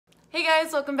Hey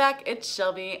guys, welcome back. It's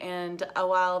Shelby, and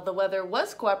while the weather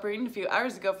was cooperating a few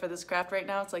hours ago for this craft, right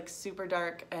now it's like super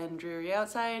dark and dreary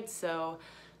outside, so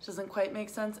it doesn't quite make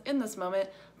sense in this moment,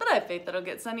 but I have faith that it'll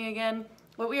get sunny again.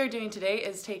 What we are doing today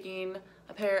is taking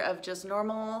a pair of just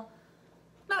normal,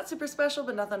 not super special,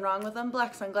 but nothing wrong with them,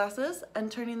 black sunglasses,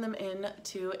 and turning them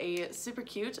into a super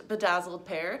cute bedazzled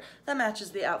pair that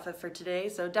matches the outfit for today.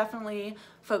 So definitely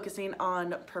focusing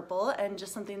on purple and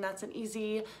just something that's an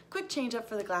easy, quick change up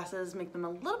for the glasses, make them a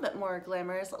little bit more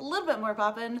glamorous, a little bit more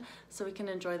poppin', so we can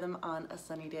enjoy them on a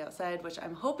sunny day outside, which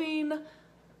I'm hoping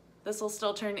this will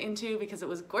still turn into because it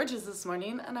was gorgeous this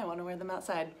morning and I want to wear them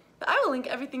outside. But I will link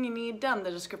everything you need down in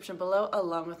the description below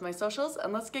along with my socials,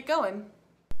 and let's get going.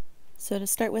 So to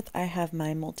start with, I have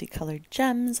my multicolored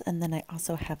gems, and then I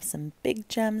also have some big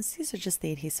gems. These are just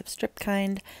the adhesive strip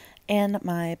kind, and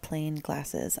my plain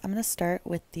glasses. I'm going to start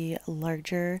with the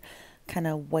larger kind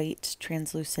of white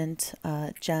translucent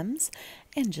gems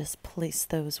and just place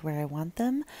those where I want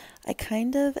them. I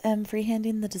kind of am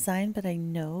freehanding the design, but I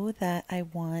know that I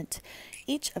want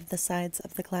each of the sides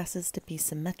of the glasses to be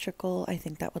symmetrical. I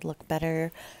think that would look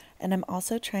better. And I'm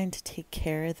also trying to take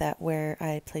care that where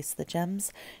I place the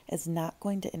gems is not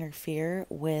going to interfere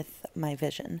with my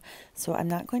vision. So I'm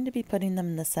not going to be putting them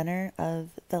in the center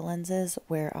of the lenses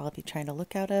where I'll be trying to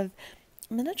look out of.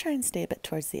 I'm going to try and stay a bit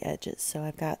towards the edges. So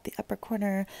I've got the upper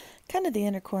corner, kind of the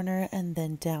inner corner, and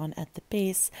then down at the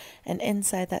base. And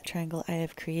inside that triangle I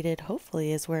have created,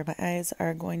 hopefully, is where my eyes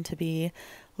are going to be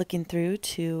looking through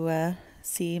to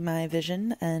see my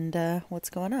vision and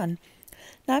what's going on.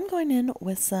 Now I'm going in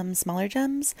with some smaller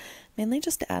gems, mainly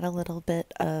just to add a little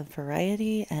bit of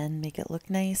variety and make it look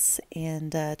nice,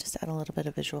 and just add a little bit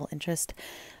of visual interest.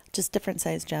 Just different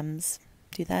size gems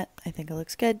do that. I think it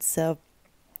looks good. So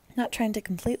not trying to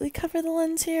completely cover the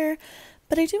lens here,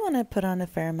 but I do want to put on a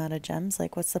fair amount of gems.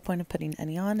 Like, what's the point of putting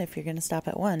any on if you're going to stop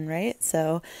at one, right?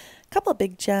 So a couple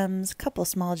big gems, a couple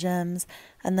small gems,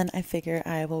 and then I figure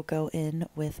I will go in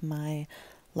with my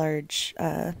large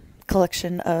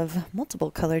collection of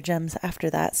multiple color gems after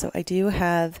that. So I do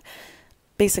have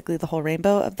basically the whole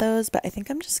rainbow of those, but I think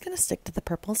I'm just going to stick to the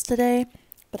purples today.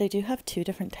 But I do have two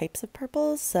different types of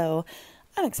purples, so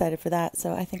I'm excited for that.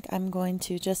 So I think I'm going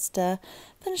to just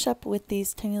finish up with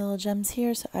these tiny little gems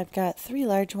here. So I've got 3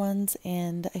 large ones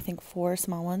and I think 4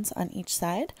 small ones on each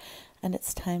side. And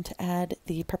it's time to add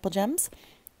the purple gems.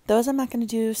 Those I'm not going to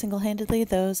do single-handedly.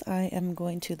 Those I am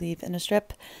going to leave in a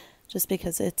strip, just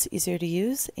because it's easier to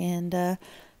use, and I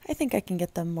think I can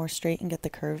get them more straight and get the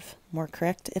curve more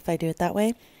correct if I do it that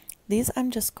way. These I'm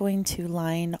just going to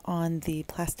line on the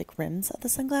plastic rims of the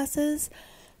sunglasses.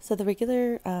 So the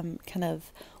regular kind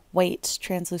of white,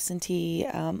 translucent-y,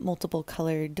 multiple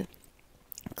colored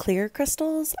clear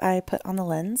crystals I put on the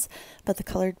lens, but the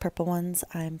colored purple ones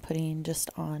I'm putting just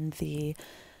on the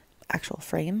actual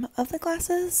frame of the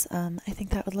glasses. I think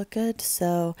that would look good.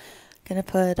 So gonna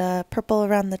put purple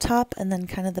around the top and then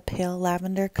kind of the pale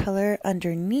lavender color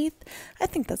underneath. I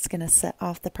think that's gonna set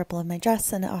off the purple in my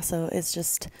dress, and it also is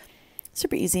just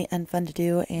super easy and fun to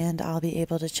do, and I'll be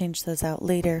able to change those out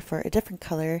later for a different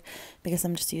color because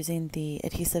I'm just using the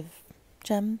adhesive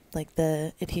gem, like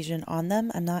the adhesion on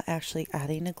them. I'm not actually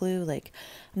adding a glue, like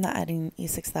I'm not adding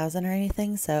E6000 or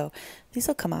anything, so these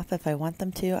will come off if I want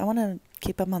them to. I want to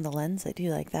keep them on the lens, I do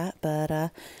like that, but I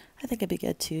think it'd be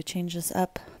good to change this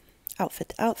up outfit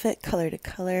to outfit, color to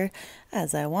color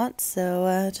as I want.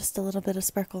 So just a little bit of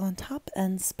sparkle on top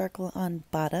and sparkle on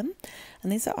bottom.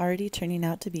 And these are already turning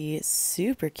out to be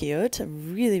super cute. I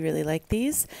really like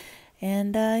these.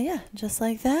 And yeah, just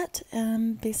like that,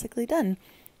 basically done.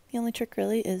 The only trick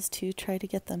really is to try to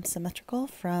get them symmetrical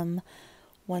from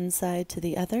one side to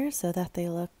the other so that they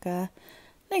look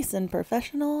nice and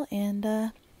professional,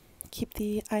 and keep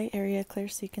the eye area clear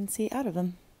so you can see out of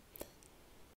them.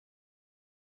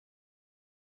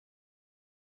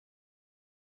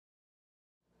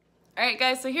 Alright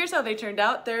guys, so here's how they turned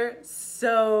out. They're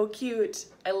so cute.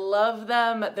 I love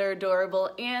them. They're adorable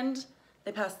and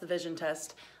they passed the vision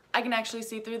test. I can actually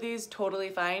see through these totally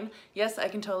fine. Yes, I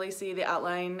can totally see the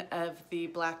outline of the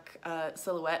black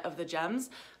silhouette of the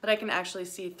gems, but I can actually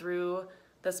see through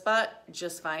the spot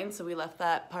just fine. So we left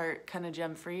that part kind of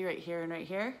gem free right here and right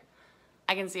here.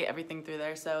 I can see everything through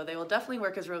there, so they will definitely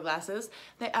work as real glasses.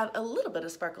 They add a little bit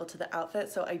of sparkle to the outfit,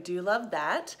 so I do love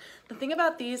that. The thing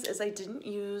about these is I didn't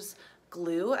use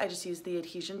glue, I just used the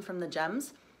adhesion from the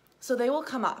gems. So they will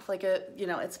come off, like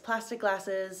it's plastic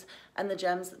glasses and the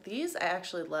gems. These I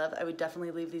actually love. I would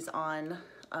definitely leave these on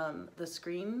the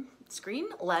screen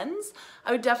lens.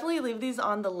 I would definitely leave these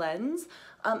on the lens.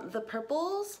 The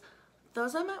purples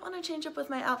those I might want to change up with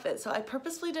my outfit. So I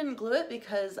purposely didn't glue it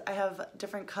because I have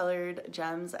different colored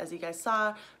gems, as you guys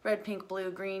saw, red, pink,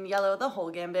 blue, green, yellow, the whole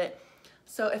gambit.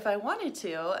 So if I wanted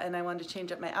to, and I wanted to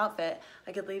change up my outfit,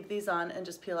 I could leave these on and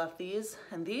just peel off these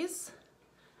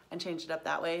and change it up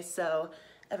that way. So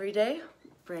every day,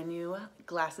 brand new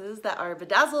glasses that are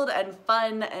bedazzled and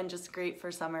fun and just great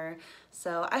for summer.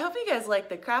 So I hope you guys like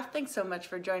the craft. Thanks so much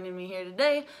for joining me here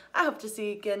today. I hope to see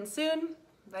you again soon.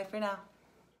 Bye for now.